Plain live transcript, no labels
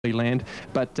land,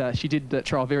 but she did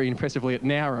trial very impressively at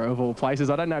Nowra, of all places.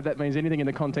 I don't know if that means anything in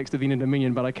the context of the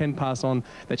Interdominion, but I can pass on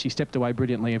that she stepped away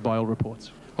brilliantly by all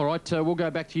reports. All right, we'll go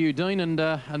back to you, Dean, and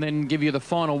then give you the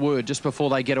final word just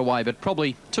before they get away, but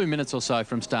probably 2 minutes or so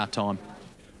from start time.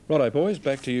 Righto, boys,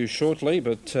 back to you shortly,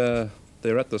 but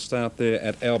they're at the start there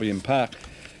at Albion Park.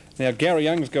 Now, Gary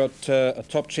Young's got a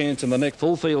top chance in the next.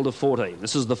 Full field of 14.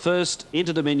 This is the first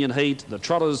Interdominion heat. The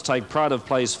Trotters take pride of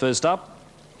place first up.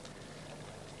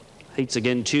 Heats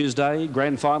again Tuesday.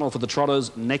 Grand final for the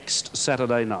Trotters next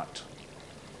Saturday night.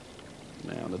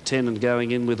 Now an attendant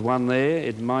going in with one there.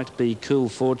 It might be Cool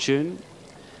Fortune.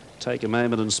 Take a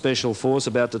moment and Special Force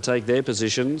about to take their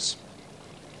positions.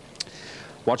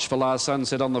 Watch for Last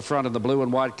Sunset on the front in the blue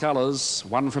and white colours.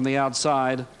 One from the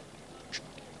outside.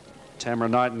 Tamara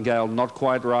Nightingale not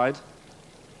quite right.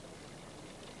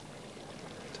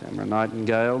 Tamara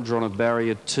Nightingale drawn at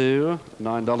barrier 2.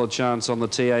 $9 chance on the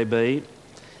TAB.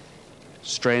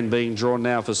 Strand being drawn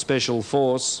now for Special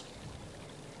Force.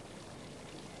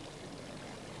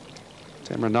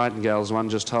 Tamara Nightingale's one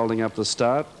just holding up the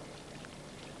start.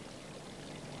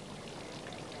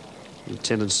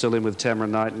 Lieutenant still in with Tamara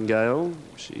Nightingale.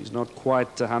 She's not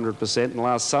quite 100%. And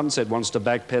Last Sunset wants to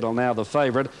backpedal now, the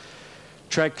favourite.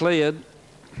 Track cleared.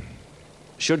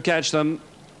 Should catch them.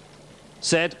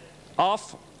 Set.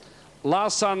 Off.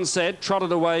 Last Sunset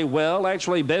trotted away well.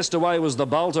 Actually, best away was the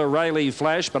bolter Rayleigh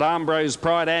Flash, but Ambrose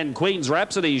Pride and Queen's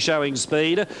Rhapsody showing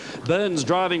speed. Burns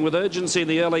driving with urgency in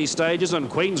the early stages, and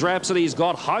Queen's Rhapsody's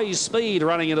got high speed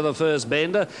running into the first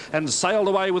bend and sailed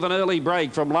away with an early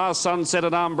break from Last Sunset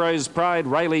and Ambrose Pride,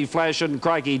 Rayleigh Flash and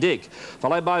Crikey Dick.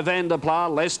 Followed by Van der Pla,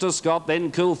 Lester Scott,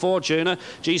 then Cool Fortune.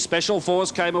 Special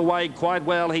Force came away quite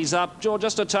well. He's up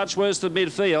just a touch worse than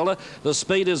midfield. The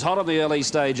speed is hot in the early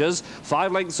stages.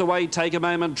 5 lengths away, Take a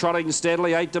Moment trotting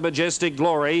steadily. 8 to Majestic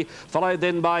Glory, followed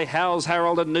then by Howes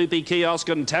Harold and Noopy Kiosk,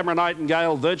 and Tamara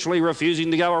Nightingale, virtually refusing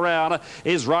to go around,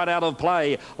 is right out of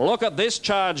play. Look at this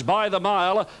charge by the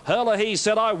mile. Hurler, he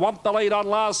said, I want the lead on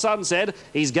Last Sunset.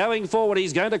 He's going forward.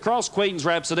 He's going to cross Queen's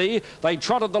Rhapsody. They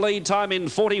trotted the lead time in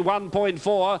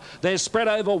 41.4. They're spread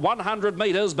over 100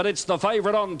 metres, but it's the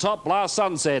favourite on top, Last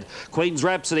Sunset. Queen's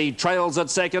Rhapsody trails at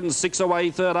second. 6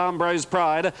 away third, Ambrose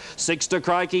Pride. 6 to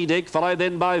Crikey Dick, followed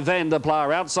then by Van der Pla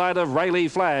outside of Rayleigh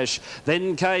Flash.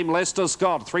 Then came Lester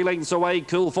Scott, 3 lengths away,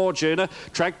 Cool Fortune,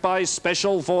 tracked by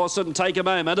Special Force and Take a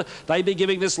Moment. They be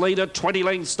giving this lead a 20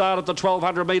 length start at the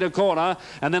 1200 metre corner,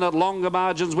 and then at longer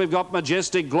margins we've got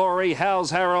Majestic Glory, Howes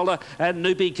Harold and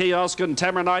Noopy Kiosk, and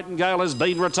Tamara Nightingale has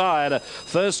been retired.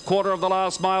 First quarter of the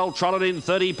last mile trotted in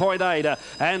 30.8,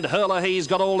 and Hurler, he's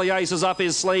got all the aces up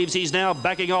his sleeves. He's now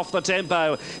backing off the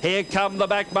tempo. Here come the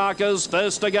back markers.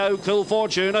 First to go, Cool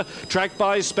Fortune, tracked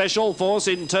by Special Force,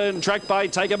 in turn tracked by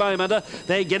Take a Moment.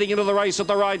 They're getting into the race at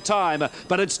the right time,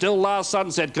 but it's still Last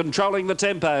Sunset controlling the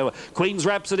tempo. Queen's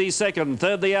Rhapsody second,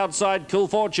 third the outside Cool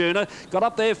Fortune, got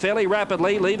up there fairly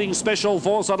rapidly, leaving Special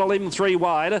Force on a limb 3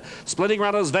 wide. Splitting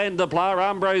runners Van der Pla,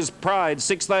 Ambrose Pride,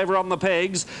 6th over on the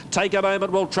pegs. Take a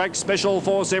Moment will track Special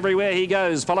Force everywhere he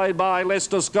goes, followed by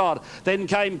Lester Scott. Then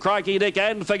came Crikey Dick,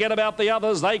 and forget about the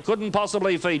others, they couldn't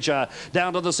possibly feature.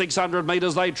 Down to the 600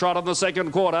 metres they trot in the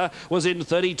second quarter, was in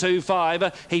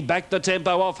 32.5. He backed the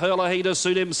tempo off Hurler to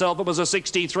suit himself. It was a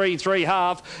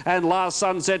 63.3 and Last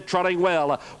Sunset trotting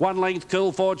well. 1 length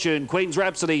Cool Fortune. Queen's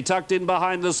Rhapsody tucked in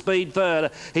behind the speed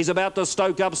third. He's about to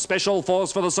stoke up Special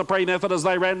Force for the supreme effort as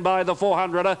they ran by the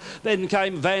 400. Then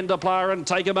came Van der Pla and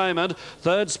Take a Moment.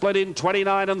 Third split in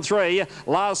 29.3.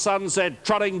 Last Sunset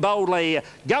trotting boldly,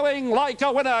 going like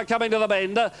a winner coming to the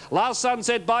bend. Last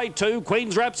Sunset by 2.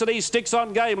 Queen's Rhapsody sticks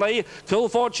on gamely. Cool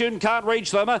Fortune can't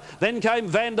reach them. Then came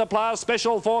Van der Pla,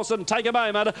 Special Force and Take a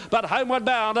Moment, but homeward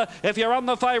bound. If you're on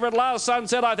the favourite Last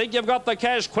Sunset, I think you've got the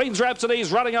cash. Queen's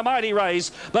Rhapsody's running a mighty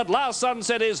race, but Last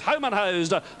Sunset is home and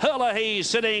hosed. Hurler, he's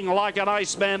sitting like an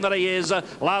iceman that he is.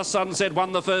 Last Sunset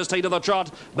won the first heat of the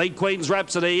trot, beat Queen's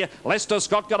Rhapsody. Lester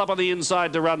Scott got up on the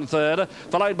inside to run third,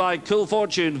 followed by Cool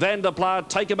Fortune, Van der Pla,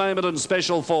 Take a Moment and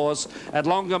Special Force. At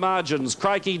longer margins,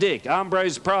 Crikey Dick,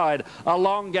 Ambrose Pride, a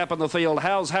long gap in the field,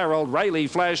 Howes Harold, Rayleigh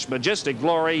Flash, Majestic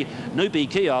Glory, Noopy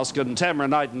Kiosk and Tamara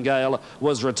Nightingale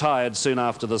was retired soon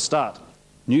after the start.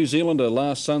 New Zealander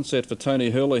Last Sunset for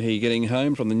Tony Hurley getting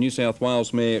home from the New South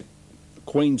Wales mare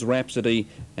Queen's Rhapsody,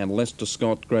 and Lester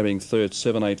Scott grabbing third,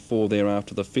 7.84 there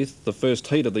after the 5th. The first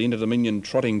heat of the Interdominion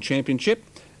Trotting Championship,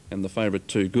 and the favourite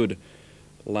Too Good.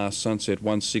 Last Sunset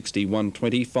 160,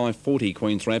 120, 540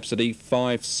 Queen's Rhapsody,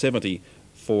 570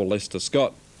 for Lester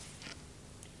Scott.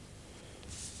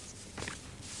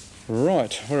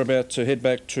 Right, we're about to head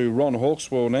back to Ron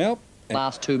Hawkswell now,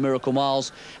 last 2 Miracle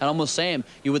Miles. And I'm with Sam.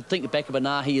 You would think that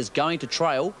Bakabanahi is going to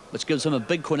trail, which gives him a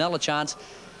big Quinella chance.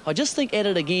 I just think at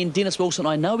it again, Dennis Wilson,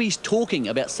 I know he's talking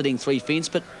about sitting 3 fence,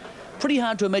 but pretty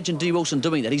hard to imagine D. Wilson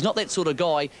doing that. He's not that sort of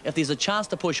guy. If there's a chance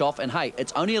to push off, and hey,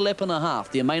 it's only a lap and a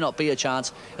half, there may not be a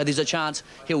chance. If there's a chance,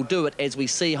 he'll do it, as we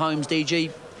see Holmes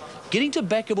DG getting to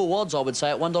backable odds, I would say,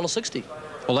 at $1.60.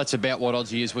 Well, that's about what odds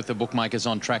he is with the bookmakers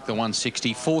on track, the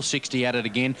 160. 460 at it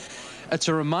again. It's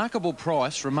a remarkable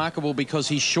price, remarkable because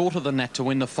he's shorter than that to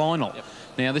win the final. Yep.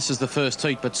 Now, this is the first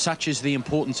heat, but such is the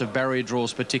importance of barrier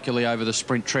draws, particularly over the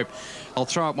sprint trip. I'll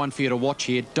throw up one for you to watch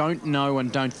here. Don't know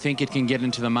and don't think it can get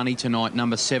into the money tonight,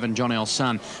 number 7, John L.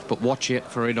 Sun, but watch out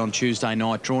for it on Tuesday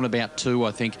night. Drawn about 2,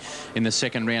 I think, in the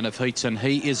second round of heats, and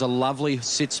he is a lovely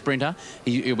sit sprinter.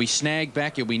 He'll be snagged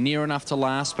back, he'll be near enough to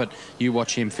last, but you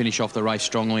watch him finish off the race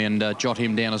strongly and jot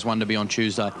him down as one to be on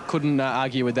Tuesday. Couldn't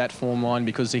argue with that form line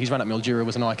because his run at Mildura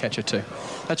was an eye-catcher too.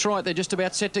 That's right, they're just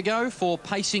about set to go for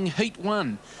pacing heat 1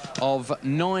 of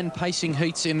 9 pacing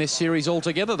heats in this series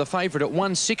altogether. The favourite at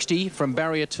 160 from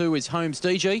barrier 2 is Holmes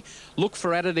DG. Look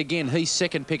for at it again. He's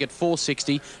second pick at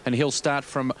 460, and he'll start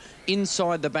from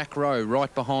inside the back row,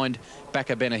 right behind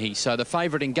Bakabanahi. So the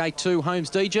favourite in gate 2,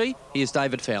 Holmes DG, here's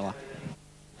David Fowler.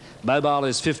 Mobile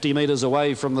is 50 metres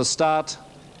away from the start.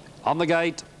 On the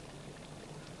gate.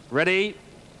 Ready.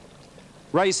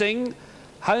 Racing.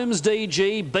 Holmes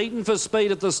DG beaten for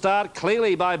speed at the start,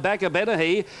 clearly by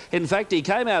Bakabanahi. In fact, he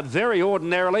came out very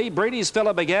ordinarily. Breedy's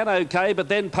fella began okay, but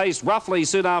then paced roughly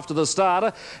soon after the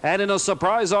start. And in a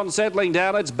surprise on settling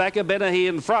down, it's Bakabanahi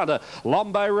in front.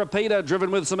 Lombo Repeater, driven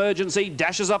with some urgency,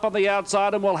 dashes up on the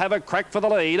outside and will have a crack for the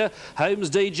lead. Holmes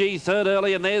DG third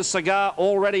early, and there's Cigar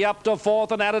already up to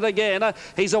 4th and at it again.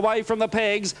 He's away from the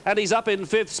pegs, and he's up in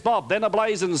 5th spot. Then a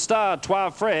Blazing Star, Trois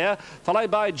Frères,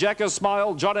 followed by Jack a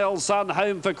Smile, John L. Sun,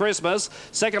 Home for Christmas.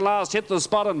 Second last hit the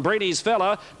spot, and Breedy's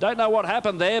fella, don't know what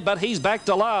happened there, but he's back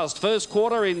to last. First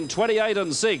quarter in 28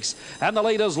 and 6. And the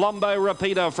leader's Lombo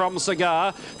Repeater from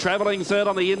Cigar. Travelling third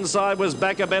on the inside was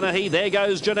Bakabanahi. There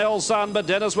goes Janelle Sun, but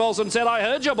Dennis Wilson said, I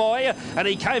heard you, boy. And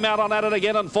he came out on at it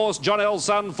again and forced John L.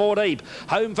 Sun 4 deep.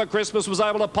 Home for Christmas was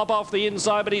able to pop off the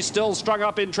inside, but he's still strung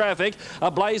up in traffic. A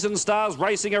Blazing Stars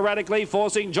racing erratically,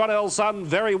 forcing John L. Sun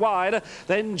very wide.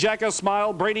 Then Jack a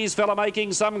Smile, Breedy's fella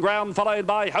making some ground, followed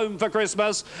by Home for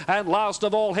Christmas, and last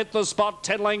of all hit the spot,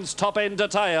 10 lengths top end to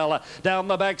tail. Down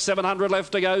the back, 700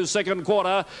 left to go, second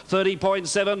quarter,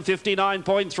 30.7,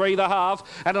 59.3 the half,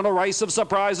 and in a race of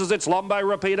surprises, it's Lombo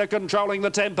Repeater controlling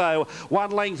the tempo. 1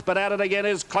 length, but at it again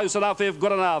is close enough if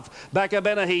good enough.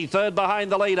 Bakabanahi, third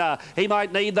behind the leader. He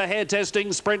might need the hair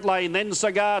testing sprint lane, then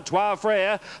Cigar, Trois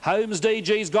Frères. Holmes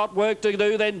DG's got work to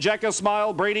do, then Jack a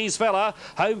Smile, Breedy's fella.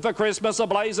 Home for Christmas, a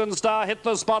Blazing Star hit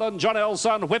the spot, and John L.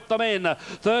 Sun whipped them in.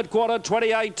 Third quarter,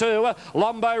 28-2.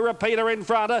 Lombo Repeater in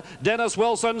front. Dennis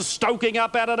Wilson stoking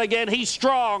up at it again. He's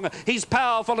strong, he's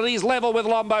powerful, and he's level with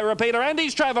Lombo Repeater, and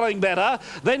he's travelling better.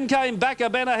 Then came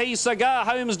Bakabanahi, Cigar,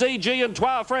 Holmes DG, and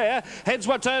Trois Frères. Heads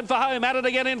were turned for Home, at it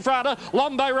again in front.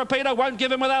 Lombo Repeater won't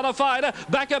give him without a fight.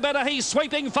 Bakabanahi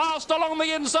sweeping fast along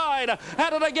the inside.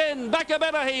 At it again,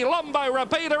 Bakabanahi, Lombo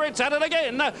Repeater, it's at it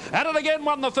again. At it again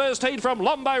won the first heat from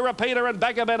Lombo Repeater and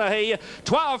Bakabanahi.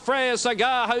 Trois Frères,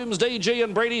 Cigar, Holmes DG,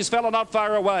 and Breedy's fella not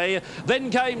far away.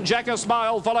 Then came Jack a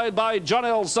Smile, followed by John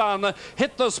L. Sun.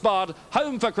 Hit the spot.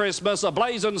 Home for Christmas, a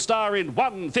Blazing Star in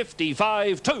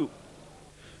 155.2.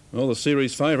 Well, the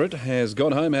series favourite has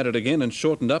got home at it again and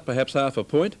shortened up perhaps half a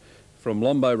point from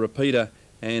Lombo Repeater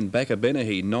and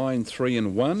Bakabanahi, 9-3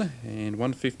 and 1 and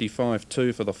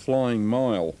 155.2 for the Flying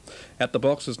Mile. At the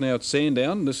boxes now at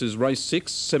Sandown. This is race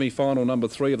 6, semi-final number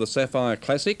 3 of the Sapphire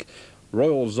Classic.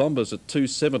 Royal Zombas at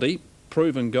 270.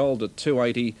 Proven Gold at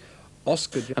 280.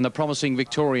 Oscar and the promising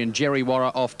Victorian Jerry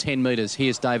Warra off 10 metres.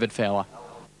 Here's David Fowler.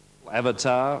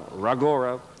 Avatar,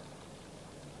 Ragora.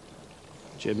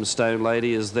 Gemstone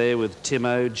Lady is there with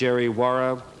Timo, Jerry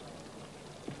Warra.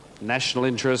 National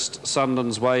Interest,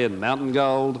 Sunden's Way and Mountain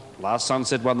Gold. Last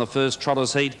Sunset won the first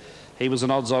Trotters heat. He was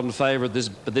an odds-on favourite,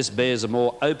 but this bears a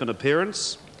more open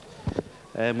appearance.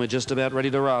 And we're just about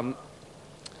ready to run.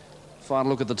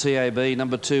 Final look at the TAB,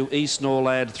 number 2, East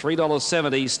Norlad,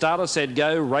 $3.70. Starter said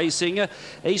go, racing.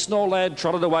 East Norlad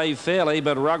trotted away fairly,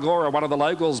 but Ragora, one of the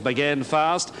locals, began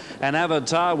fast. And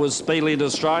Avatar was speedily into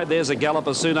stride. There's a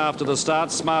galloper soon after the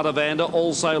start. Smart Evander,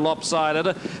 also lopsided.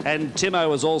 And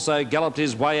Timo has also galloped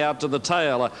his way out to the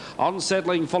tail. On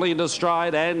settling fully into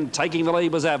stride and taking the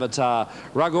lead was Avatar.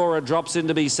 Ragora drops in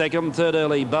to be second. Third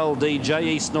early, Bold DJ.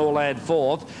 East Norlad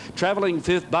fourth. Travelling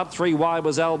fifth, but 3 wide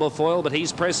was Albifoil, but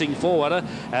he's pressing forward. forward,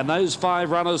 and those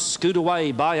 5 runners scoot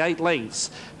away by 8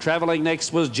 lengths. Travelling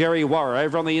next was Jerry Warrer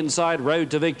over on the inside,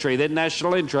 Road to Victory. Then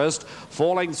National Interest,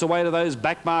 4 lengths away to those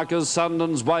back markers,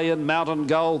 Sunden's Way and Mountain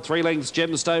Gold. 3 lengths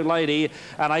Gemstone Lady,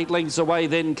 and 8 lengths away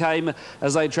then came,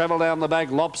 as they travel down the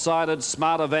back, Lopsided,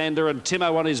 Smarter Vander, and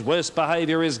Timo on his worst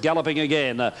behaviour is galloping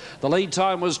again. The lead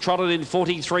time was trotted in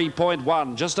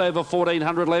 43.1, just over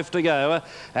 1400 left to go,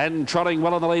 and trotting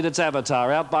well in the lead it's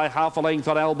Avatar, out by half a length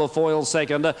on Albifoil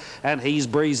second, and he's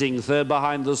breezing third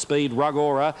behind the speed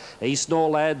Rugora. East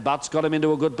Norlad, Butts got him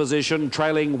into a good position,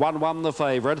 trailing 1-1 the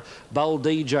favourite. Bold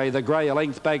DJ, the grey, a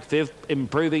length back fifth,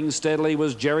 improving steadily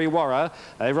was Jerry Warrer.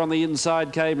 Over on the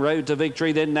inside came Road to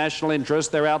Victory, then National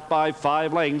Interest. They're out by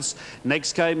 5 lengths.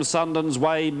 Next came Sunden's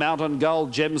Way, Mountain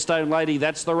Gold, Gemstone Lady.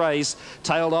 That's the race.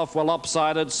 Tailed off were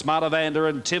Lopsided, Smarter Vander,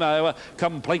 and Timo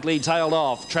completely tailed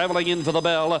off. Travelling in for the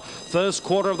bell. First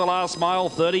quarter of the last mile,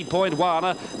 30.1.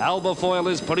 Albifoil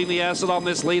is putting the acid on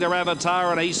this leader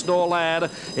Avatar, and East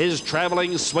Norlad is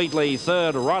travelling sweetly.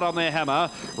 Third, right on their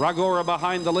hammer. Rugora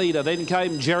behind the leader. Then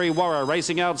came Jerry Warrer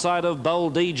racing outside of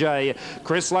Bold DJ.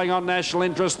 Chris Lang on National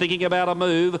Interest thinking about a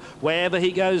move. Wherever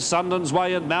he goes, Sunden's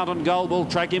Way and Mountain Gold will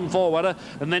track him forward.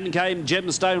 And then came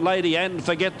Gemstone Lady and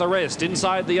Forget the Rest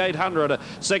inside the 800.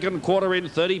 Second quarter in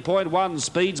 30.1.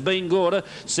 Speed's been good.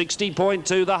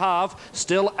 60.2 the half.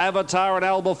 Still Avatar and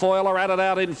Albifoil are at it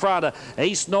out in front.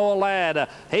 East Norlad,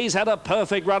 he's had a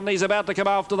perfect run and he's about to come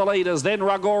after the leaders. Then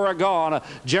Rugora gone.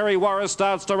 Jerry Warrer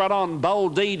starts to run on.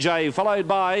 Bold DJ followed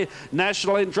by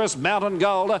National Interest, Mountain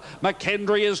Gold.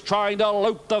 McKendry is trying to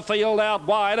loop the field out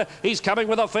wide. He's coming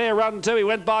with a fair run too. He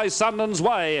went by Sunden's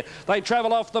Way. They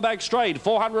travel off the back straight.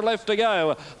 400 left to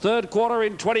go. Third quarter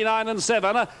in 29 and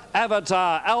 7.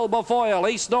 Avatar, Albifoil,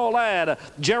 East Norlad,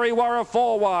 Jerry Warrer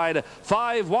 4 wide.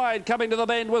 5 wide coming to the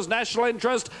bend was National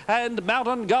Interest, and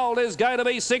Mountain Gold is going to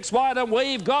be 6 wide, and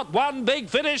we've got one big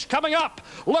finish coming up.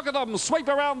 Look at them sweep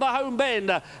around the home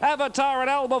bend. Avatar and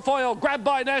Albifoil grabbed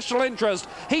by National Interest.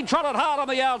 He trotted hard on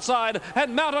the outside,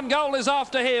 and Mountain Gold is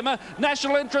after him.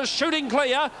 National Interest shooting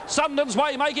clear. Sunden's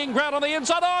Way making ground on the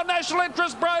inside. Oh, National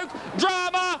Interest broke.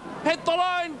 Drama hit the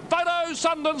line. Photo.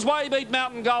 Sunden's Way beat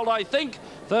Mountain Gold, I think.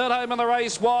 Third home in the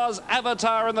race was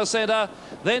Avatar in the centre.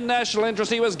 Then National Interest,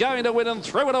 he was going to win and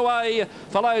threw it away.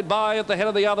 Followed by, at the head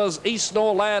of the others, East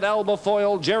Norlad,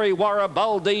 Albifoil, Jerry Warrer,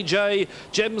 Bold DJ,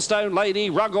 Gemstone Lady,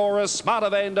 Rugora, Smarter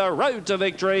Vander, Road to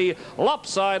Victory,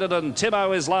 Lopsided, and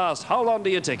Timo is last. Hold on to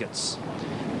your tickets.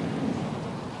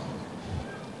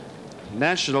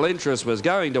 National Interest was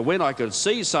going to win. I could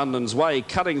see Sunden's Way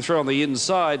cutting through on the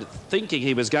inside, thinking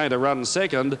he was going to run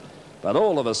second. But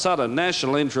all of a sudden,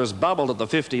 National Interest bubbled at the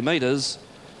 50 metres.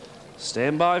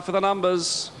 Stand by for the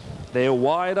numbers. They're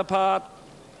wide apart.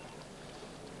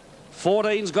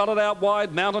 14's got it out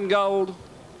wide, Mountain Gold.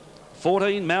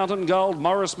 14, Mountain Gold,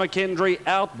 Morris McKendry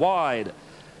out wide.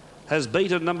 Has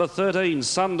beaten number 13,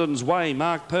 Sunden's Way,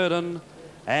 Mark Purdon.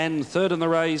 And third in the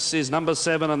race is number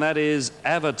 7, and that is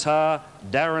Avatar,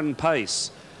 Darren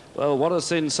Pace. Well, what a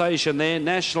sensation there.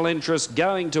 National Interest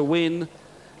going to win.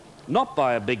 Not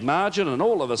by a big margin, and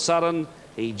all of a sudden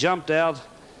he jumped out,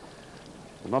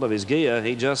 not of his gear,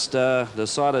 he just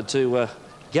decided to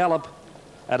gallop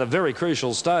at a very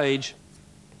crucial stage.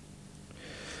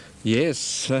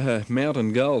 Yes,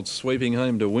 Mountain Gold sweeping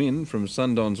home to win from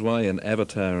Sunden's Way and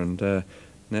Avatar, and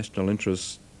National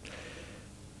Interest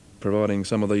providing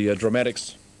some of the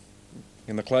dramatics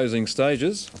in the closing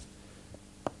stages.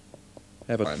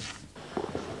 Avatar.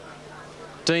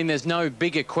 Dean, there's no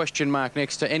bigger question mark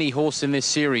next to any horse in this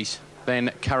series than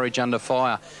Courage Under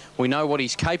Fire. We know what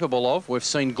he's capable of. We've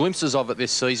seen glimpses of it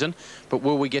this season, but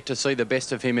will we get to see the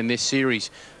best of him in this series?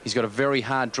 He's got a very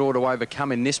hard draw to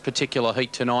overcome in this particular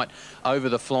heat tonight over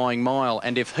the Flying Mile,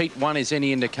 and if Heat 1 is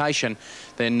any indication,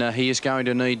 then he is going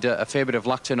to need a fair bit of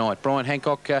luck tonight. Brian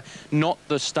Hancock, not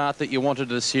the start that you wanted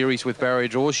to the series with barrier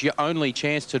draws. Your only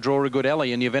chance to draw a good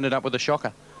alley, and you've ended up with a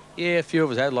shocker. Yeah, a few of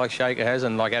us had, like Shaker has,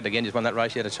 and like Ad again just won that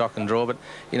race. He had a shock and draw, but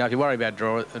you know, if you worry about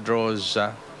draws,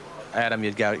 Adam,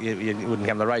 you wouldn't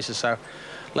come to the races. So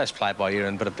let's play it by ear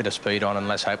and put a bit of speed on, and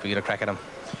let's hope we get a crack at him.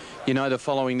 You know the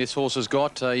following this horse has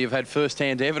got. You've had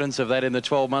first-hand evidence of that in the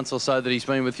 12 months or so that he's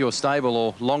been with your stable,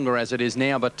 or longer as it is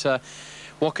now. But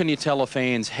what can you tell the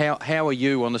fans? How are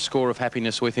you on the score of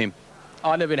happiness with him?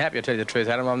 I've never been happy, to tell you the truth,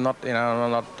 Adam. I'm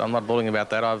not bullying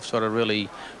about that. I've sort of really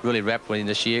wrapped with him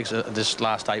this year. This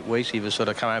last 8 weeks, he was sort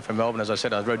of coming home from Melbourne. As I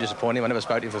said, I was very disappointed. I never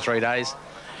spoke to him for 3 days,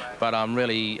 but I'm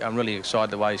really excited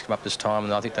the way he's come up this time.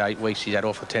 And I think the 8 weeks he's had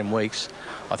off for 10 weeks,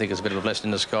 I think it's a bit of a blessing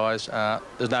in disguise.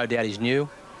 There's no doubt he's new.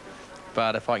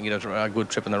 But if I can get a good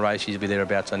trip in the race, he'll be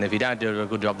thereabouts. And if he don't do a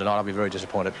good job tonight, I'll be very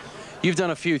disappointed. You've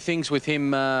done a few things with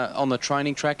him on the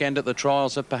training track and at the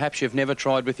trials that perhaps you've never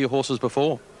tried with your horses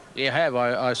before. Yeah, I have.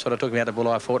 I sort of took him out to Bull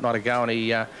Eye a fortnight ago, and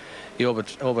he all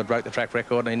but broke the track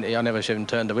record, and I never even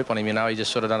turned the whip on him, you know. He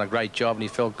just sort of done a great job, and he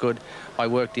felt good. I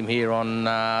worked him here on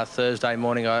Thursday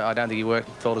morning. I don't think he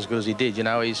felt as good as he did, you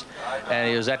know. He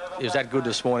was that good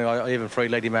this morning. I even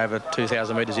free-legged him over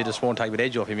 2,000 metres. He just won't take the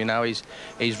edge off him, you know.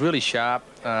 He's really sharp.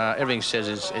 Everything says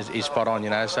is spot on,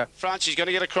 you know. So Francis going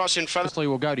to get across in front. Firstly,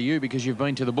 we'll go to you because you've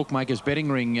been to the bookmakers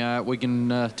betting ring. We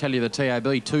can tell you the TAB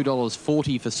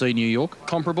 $2.40 for C New York.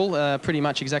 Comparable, pretty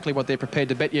much exactly what they're prepared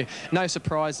to bet you. No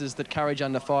surprises that Courage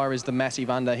Under Fire is the massive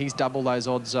under. He's double those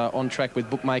odds on track with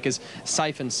bookmakers.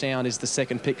 Safe and Sound is the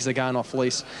second pick. Zagan off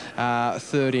lease,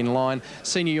 third in line.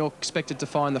 C New York expected to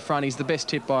find the front. He's the best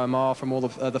tip by a mile from all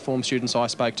of the form students I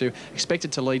spoke to.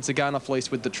 Expected to lead. Zagan off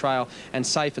lease with the trail, and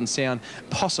Safe and Sound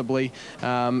possibly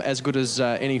as good as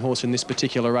any horse in this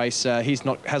particular race.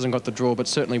 Hasn't got the draw, but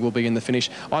certainly will be in the finish.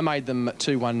 I made them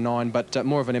 2-1-9, but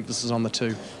more of an emphasis on the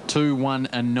 2. 2, 1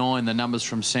 and 9, the numbers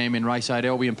from Sam in race 8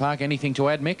 Albion Park. Anything to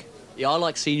add, Mick? Yeah, I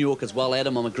like C New York as well,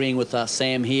 Adam. I'm agreeing with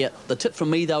Sam here. The tip from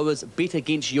me, though, is bet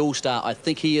against Yule Star. I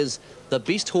think he is the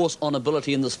best horse on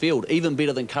ability in this field, even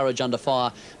better than Courage Under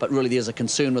Fire, but really there's a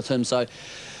concern with him. So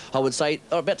I would say,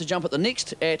 about to jump at the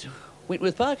next at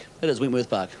Wentworth Park. It is Wentworth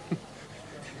Park.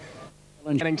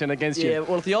 Cannington against you. Yeah,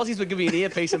 well, if the Aussies would give me an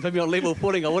earpiece and put me on level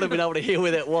footing, I would have been able to hear where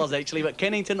that was, actually. But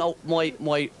Cannington,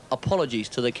 my apologies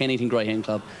to the Cannington Greyhound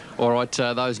Club. All right,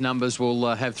 those numbers we'll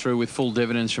have through with full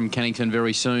dividends from Cannington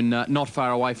very soon. Not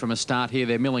far away from a start here.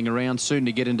 They're milling around, soon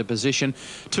to get into position.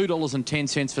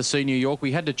 $2.10 for C New York.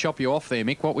 We had to chop you off there,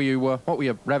 Mick. What were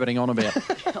you rabbiting on about?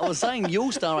 I was saying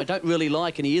Yule Star I don't really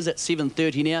like, and he is at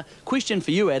 7.30 now. Question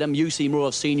for you, Adam. You see more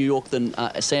of C New York than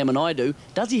Sam and I do.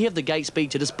 Does he have the gate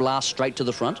speed to just blast straight to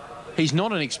the front? He's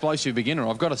not an explosive beginner,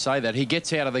 I've got to say that. He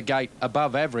gets out of the gate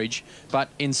above average, but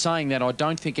in saying that, I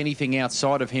don't think anything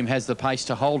outside of him has the pace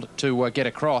to hold to get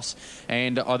across,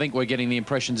 and I think we're getting the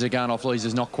impression Zagan off lease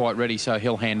is not quite ready, so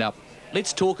he'll hand up.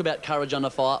 Let's talk about Courage Under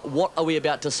Fire. What are we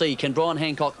about to see? Can Brian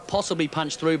Hancock possibly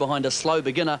punch through behind a slow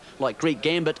beginner like Greek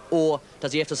Gambit, or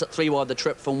does he have to sit 3 wide the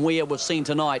trip? From where we've seen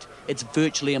tonight, it's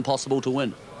virtually impossible to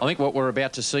win. I think what we're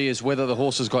about to see is whether the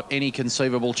horse has got any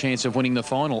conceivable chance of winning the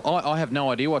final. I have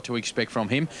no idea what to expect from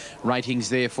him.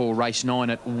 Ratings there for race 9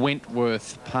 at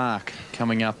Wentworth Park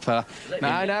coming up.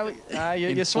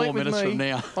 You're sweet with me. From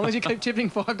now. As long as you keep tipping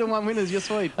 5-1 winners, you're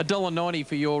sweet. $1.90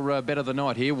 for your bet of the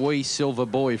night here. Wee Silver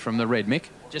Boy from the red, Mick.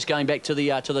 Just going back to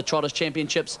the Trotters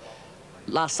Championships.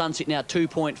 Last Sunset now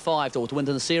 2.5 to win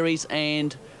in the series,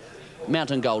 and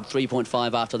Mountain Gold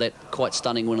 3.5 after that quite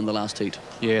stunning win in the last heat.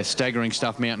 Yeah, staggering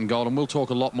stuff, Mountain Gold, and we'll talk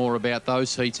a lot more about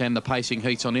those heats and the pacing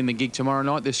heats on In the Gig tomorrow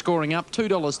night. They're scoring up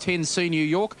 $2.10 C New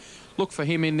York. Look for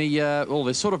him in the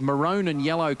the sort of maroon and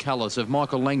yellow colours of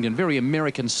Michael Langdon. Very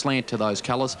American slant to those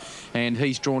colours, and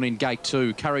he's drawn in gate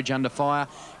 2. Courage Under Fire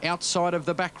outside of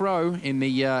the back row in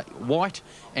the white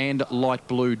and light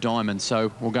blue diamond.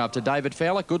 So we'll go up to David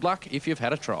Fowler. Good luck if you've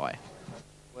had a try.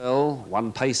 Well,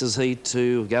 one paces heat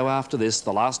to go after this,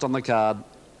 the last on the card.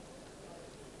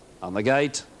 On the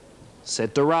gate,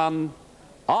 set to run,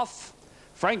 off.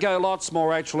 Franco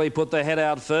Lotsmore actually put the head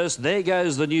out first. There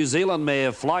goes the New Zealand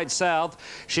mare, Flight South.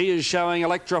 She is showing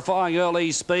electrifying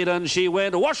early speed, and she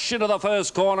went whoosh into the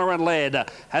first corner and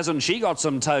led. Hasn't she got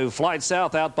some toe? Flight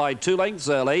South out by 2 lengths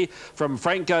early from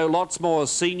Franco Lotsmore,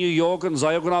 C New York and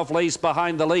Zayogan lease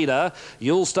behind the leader.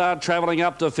 You'll start travelling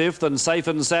up to 5th, and Safe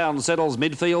and Sound settles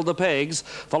midfield the pegs,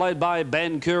 followed by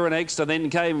Bankura next, and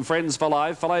then came Friends for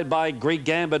Life, followed by Greek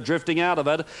Gambit drifting out of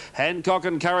it. Hancock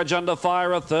and Courage Under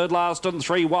Fire a third last and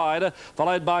 3 wide,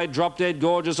 followed by Drop Dead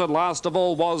Gorgeous, and last of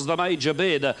all was the Major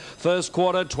Bid. First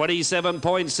quarter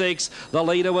 27.6. The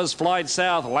leader was Flight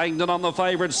South. Langdon on the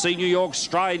favourite. C New York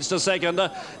strides to second.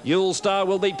 Yule Star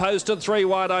will be posted 3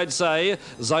 wide, I'd say.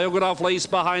 Zayogan off lease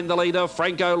behind the leader.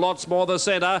 Franco Lotsmore the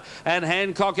centre, and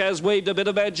Hancock has weaved a bit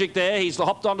of magic there. He's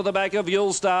hopped onto the back of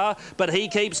Yule Star, but he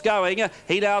keeps going.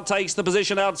 He now takes the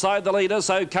position outside the leader,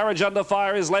 so Courage Under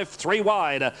Fire is left 3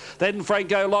 wide. Then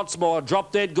Franco Lotsmore,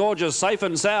 Drop Dead Gorgeous, Safe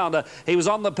and Sound. He was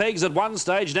on the pegs at one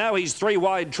stage. Now he's 3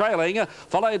 wide trailing,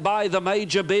 followed by the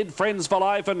Major Bid, Friends for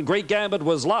Life, and Greek Gambit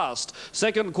was last.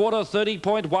 Second quarter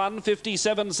 30.1,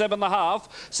 57.7.5.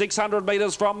 600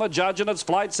 metres from the judge, and it's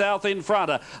Flight South in front.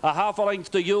 A half a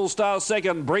length to Yule Star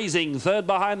second, breezing third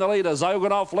behind the leader, Zogan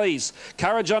off lease.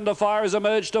 Courage Under Fire has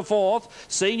emerged to 4th.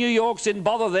 C New York's in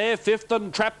bother there, 5th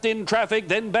and trapped in traffic.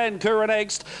 Then Bankura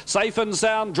next. Safe and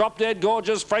Sound, Drop Dead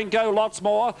Gorgeous, Franco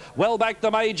Lotsmore. Well back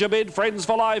the Major Bid, Friends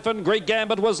for Life and Greek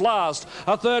Gambit was last.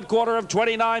 A third quarter of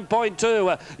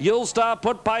 29.2. Yulestar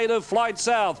put pay to Flight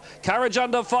South. Courage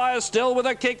Under Fire still with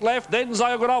a kick left. Then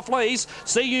Zogan off lease.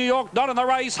 See New York not in the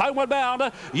race. Homeward bound.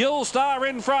 Yulestar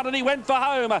in front and he went for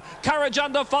home. Courage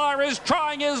Under Fire is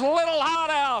trying his little heart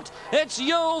out. It's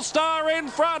Yulestar in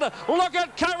front. Look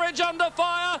at Courage Under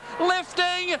Fire.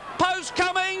 Lifting. Post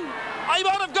coming. He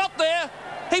might have got there.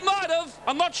 He might have,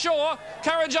 I'm not sure.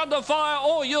 Courage Under Fire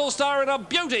or Yulestar in a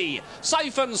beauty.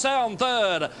 Safe and Sound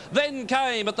third. Then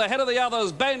came at the head of the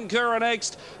others, Bancura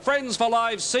next. Friends for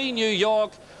Life, See New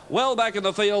York. Well back in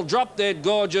the field, Drop Dead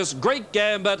Gorgeous. Greek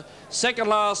Gambit. Second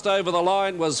last over the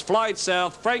line was Flight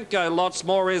South. Franco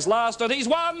Lotsmore is last and he's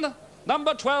won.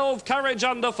 Number 12, Courage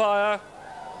Under Fire.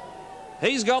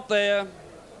 He's got there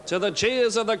to the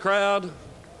cheers of the crowd.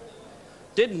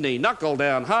 Didn't he? Knuckle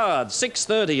down hard.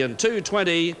 6:30 and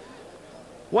 2:20.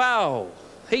 Wow,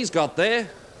 he's got there.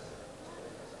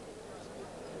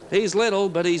 He's little,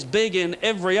 but he's big in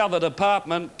every other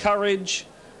department. Courage,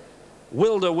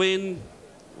 will to win,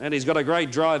 and he's got a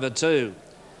great driver too.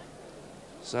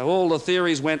 So all the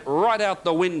theories went right out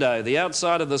the window. The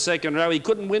outside of the second row, he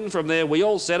couldn't win from there. We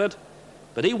all said it,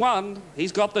 but he won.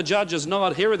 He's got the judges'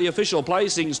 nod. Here are the official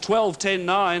placings. 12, 10,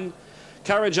 9.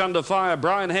 Courage Under Fire,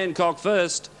 Brian Hancock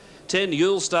first. 10,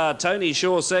 Yulestar, Tony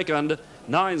Shaw second.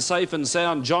 9, Safe and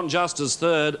Sound, John Justice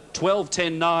third. 12,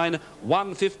 10, 9,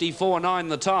 154.9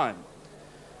 the time.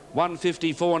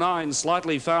 154.9,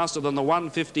 slightly faster than the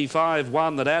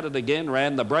 155.1 that added again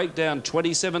ran. The breakdown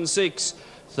 27.6,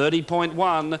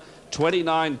 30.1,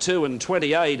 29.2 and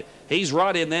 28. He's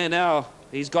right in there now.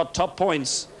 He's got top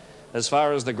points as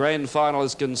far as the grand final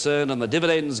is concerned, and the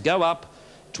dividends go up.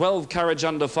 12, Courage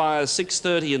Under Fire,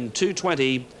 6:30 and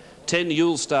 2:20. 10,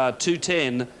 Yulestar,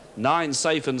 2:10. 9,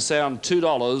 Safe and Sound,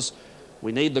 $2.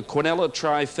 We need the Quinella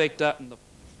trifecta.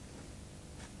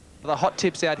 The hot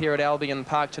tips out here at Albion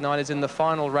Park tonight is in the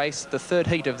final race, the third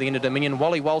heat of the Interdominion.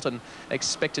 Wally Walton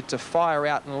expected to fire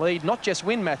out and lead, not just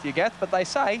win, Matthew Gath, but they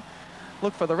say,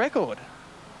 look for the record.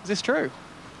 Is this true?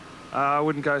 I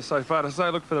wouldn't go so far to say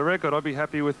look for the record. I'd be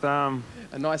happy with a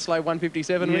nice slow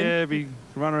 157 win. Yeah, be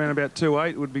run around about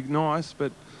 2.8 would be nice,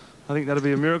 but I think that'd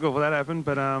be a miracle if that happened.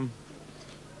 But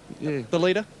yeah. The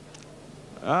leader?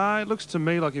 It looks to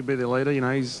me like he'd be the leader. You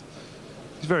know, he's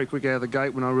very quick out of the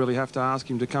gate when I really have to ask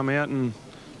him to come out, and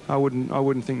I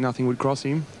wouldn't think nothing would cross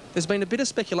him. There's been a bit of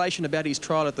speculation about his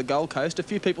trial at the Gold Coast. A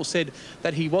few people said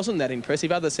that he wasn't that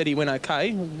impressive. Others said he went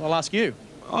okay. I'll ask you.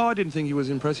 Oh, I didn't think he was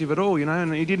impressive at all, you know,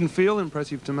 and he didn't feel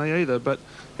impressive to me either, but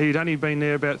he'd only been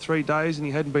there about 3 days and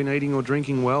he hadn't been eating or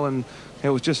drinking well, and it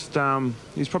was just,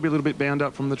 he's probably a little bit bound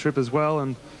up from the trip as well,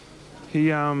 and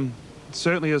he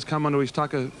certainly has come under his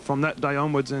tucker from that day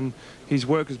onwards, and his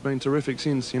work has been terrific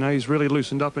since. You know, he's really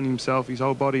loosened up in himself, his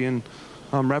whole body, and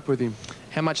I'm wrapped with him.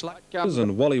 How much luck?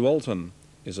 And Wally Walton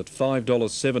is at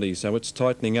 $5.70, so it's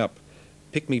tightening up.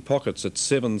 Pick Me Pockets at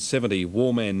 $7.70,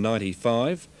 Warman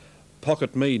 95.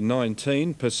 Pocket Mead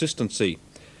 19, Persistency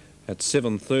at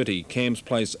 $7.30, Cam's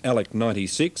Place Alec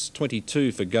 96,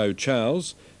 22 for Go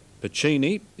Charles.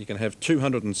 Pacini, you can have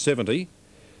 270.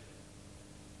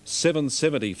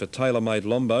 $7.70 for Tailor Made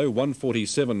Lombo,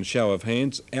 147 Show of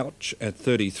Hands, Ouch at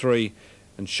 33.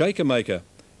 And Shaker Maker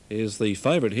is the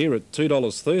favourite here at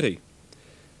 $2.30.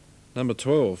 Number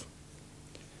 12.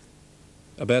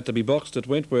 About to be boxed at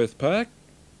Wentworth Park.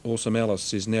 Awesome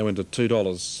Alice is now into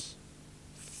 $2.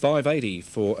 $5.80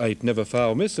 for 8 Never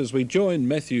Fail Miss as we join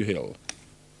Matthew Hill.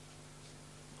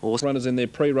 Horse runners in their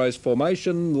pre-race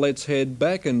formation. Let's head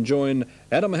back and join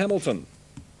Adam Hamilton.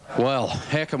 Well,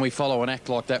 how can we follow an act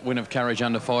like that win of Courage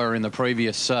Under Fire in the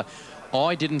previous?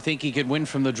 I didn't think he could win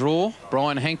from the draw.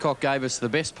 Brian Hancock gave us the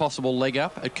best possible leg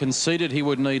up. It conceded he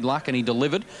would need luck and he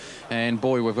delivered. And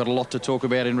boy, we've got a lot to talk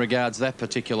about in regards to that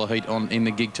particular heat in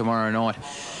the gig tomorrow night.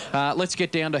 Let's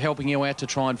get down to helping you out to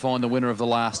try and find the winner of the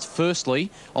last.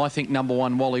 Firstly, I think number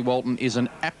 1, Wally Walton, is an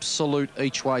absolute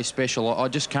each-way special. I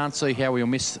just can't see how he'll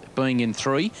miss being in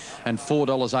 3, and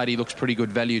 $4.80 looks pretty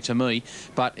good value to me.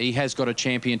 But he has got a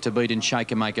champion to beat in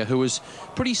Shaker Maker, who is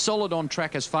pretty solid on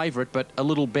track as favourite, but a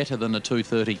little better than the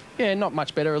 2.30. Yeah, not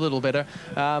much better, a little better.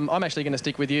 I'm actually going to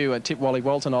stick with you at tip Wally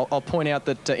Walton. I'll point out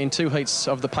that in 2 heats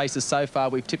of the paces so far,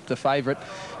 we've tipped the favourite,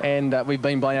 and we've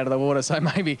been blown out of the water, so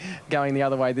maybe going the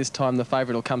other way this time, the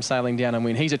favourite will come sailing down and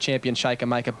win. He's a champion Shaker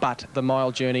Maker, but the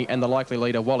mile journey and the likely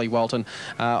leader, Wally Walton,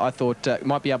 I thought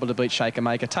might be able to beat Shaker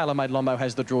Maker. Tailor Made Lombo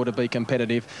has the draw to be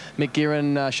competitive. Mick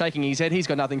Guerin shaking his head. He's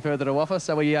got nothing further to offer,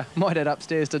 so we might head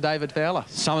upstairs to David Fowler.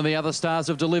 Some of the other stars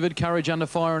have delivered. Courage Under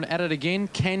Fire and at it again.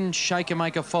 Can Shaker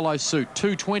Maker follow suit?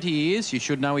 2.20 he is. You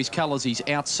should know his colours. He's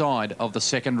outside of the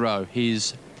second row.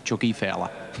 Here's Chucky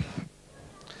Fowler.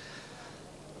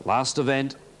 Last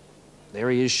event. There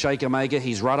he is, Shaker Maker.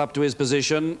 He's right up to his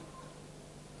position.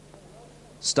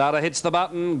 Starter hits the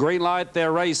button, green light,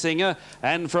 they're racing,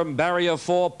 and from barrier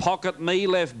 4, Pocket Me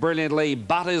left brilliantly.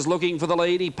 Butt is looking for the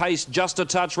lead, he paced just a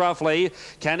touch roughly.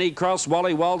 Can he cross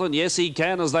Wally Walton? Yes, he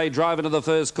can as they drive into the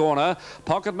first corner.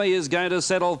 Pocket Me is going to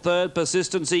settle third,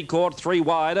 Persistency caught 3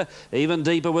 wide. Even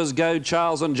deeper was Go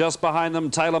Charles, and just behind them,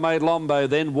 Tailor-Made Lombo.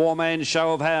 Then Warman,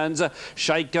 Show of Hands.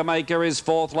 Shaker Maker is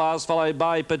fourth last, followed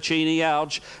by Pacini,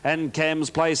 Ouch, and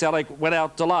Cam's Place Alec went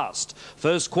out to last.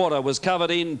 First quarter was covered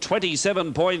in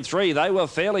 27.3. They were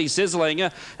fairly sizzling,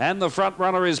 and the front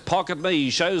runner is Pocket Me.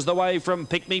 Shows the way from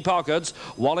Pick Me Pockets.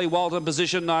 Wally Walton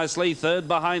positioned nicely, third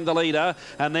behind the leader,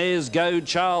 and there's Go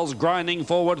Charles grinding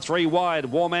forward 3 wide.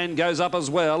 Warman goes up as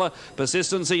well.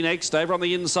 Persistency next, over on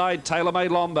the inside,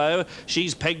 Tailor-Made Lombo.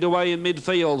 She's pegged away in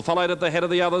midfield, followed at the head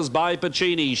of the others by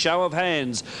Pacini. Show of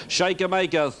Hands. Shaker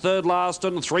Maker, third last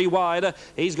and 3 wide.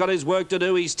 He's got his work to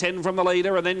do. He's 10 from the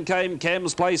leader, and then came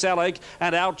Cam's Place Alec,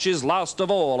 and Ouch is last of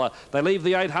all. They leave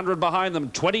the 800 behind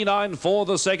them. 29 for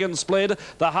the second split.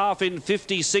 The half in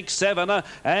 56.7,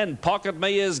 and Pocket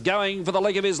Me is going for the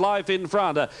leg of his life in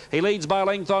front. He leads by a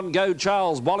length on Go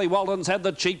Charles. Wally Walton's had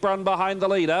the cheap run behind the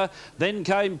leader. Then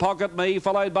came Pocket Me,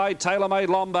 followed by Tailor-Made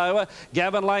Lombo.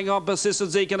 Gavin Lang on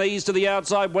Persistency can ease to the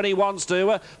outside when he wants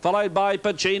to, followed by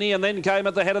Pacini, and then came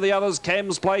at the head of the others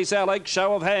Cam's Place Alec.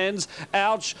 Show of Hands.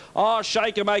 Ouch. Oh,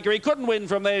 Shaker Maker. He couldn't win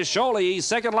from there. Surely he's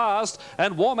second last,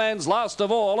 and Warman's last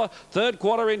of all. Third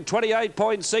quarter in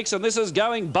 28.6, and this is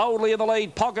going boldly in the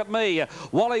lead. Pocket Me.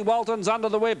 Wally Walton's under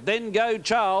the whip, then Go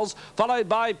Charles, followed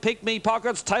by Pick Me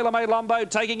Pockets. Tailor-Made Lombo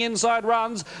taking inside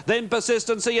runs, then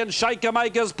Persistency, and Shaker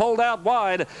Makers pulled out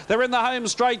wide. They're in the home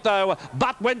straight though.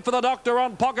 Butt went for the doctor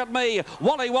on Pocket Me.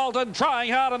 Wally Walton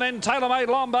trying hard, and then Tailor-Made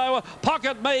Lombo.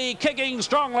 Pocket Me kicking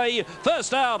strongly.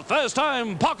 First out, first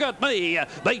home. Pocket Me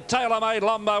beat Tailor-Made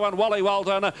Lombo and Wally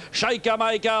Walton. Shaker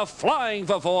Maker flying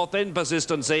for fourth, then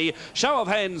Persistency. Show of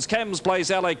Hands, Cam's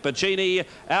Place Alec. Pacini,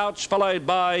 Ouch, followed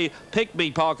by Pick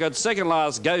Me Pocket. Second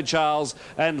last, Go Charles,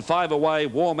 and 5 away.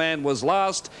 Warman was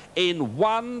last in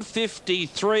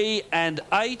 1:53 and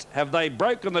 8. Have they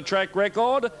broken the track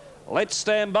record? Let's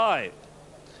stand by.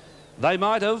 They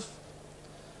might have.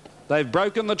 They've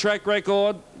broken the track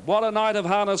record. What a night of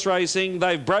harness racing.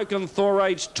 They've broken Thor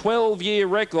H's 12-year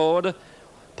record.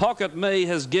 Pocket Me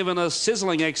has given a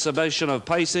sizzling exhibition of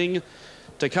pacing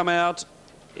to come out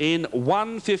in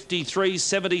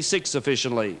 1:53.76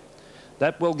 officially.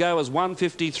 That will go as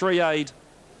 1:53.8.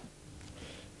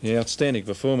 Yeah, outstanding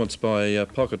performance by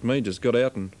Pocket Me. Just got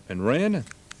out and ran,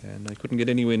 and they couldn't get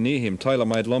anywhere near him.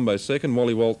 Tailor-Made Lombo second,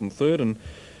 Wally Walton third, and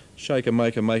Shaker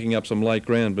Maker making up some late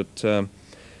ground, but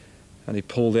only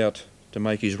pulled out to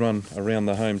make his run around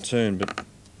the home turn, but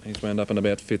he's wound up in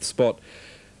about 5th spot.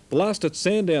 Blast at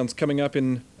Sandowns coming up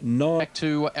in 9. Back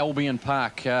to Albion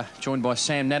Park, joined by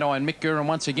Sam Nadai and Mick Guerin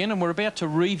once again, and we're about to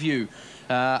review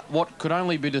what could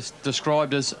only be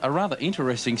described as a rather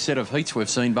interesting set of heats we've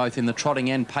seen both in the trotting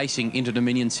and pacing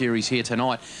Interdominion series here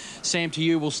tonight. Sam, to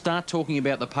you, we'll start talking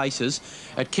about the paces.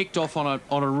 It kicked off on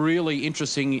a really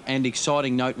interesting and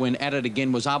exciting note when At It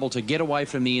Again was able to get away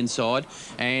from the inside,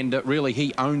 and really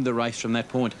he owned the race from that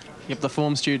point. Yep, the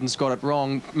form students got it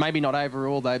wrong. Maybe not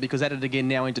overall though, because At It Again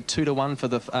now into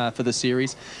 2-1 for the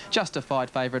series. Justified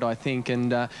favourite, I think,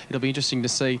 and it'll be interesting to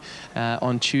see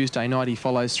on Tuesday night. He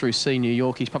follows through C New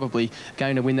York. He's probably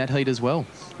going to win that heat as well.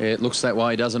 Yeah, it looks that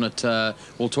way, doesn't it?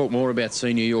 We'll talk more about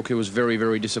C New York, who was very,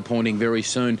 very disappointing very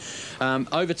soon.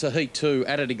 Over to Heat 2.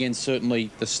 At It Again,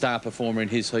 certainly the star performer in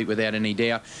his heat without any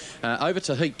doubt. Over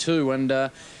to Heat 2,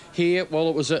 and here, well,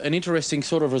 it was an interesting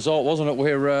sort of result, wasn't it,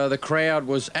 where the crowd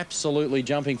was absolutely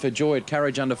jumping for joy at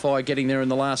Courage Under Fire getting there in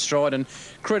the last stride, and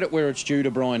credit where it's due to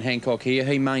Brian Hancock here.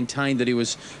 He maintained that he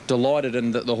was delighted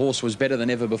and that the horse was better than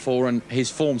ever before, and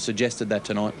his form suggested that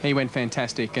tonight. He went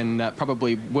fantastic and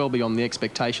probably well beyond the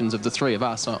expectations of the three of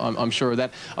us, I'm sure of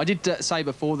that. I did say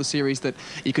before the series that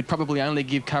you could probably only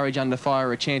give Courage Under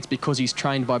Fire a chance because he's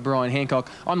trained by Brian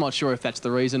Hancock. I'm not sure if that's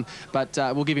the reason, but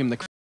we'll give him the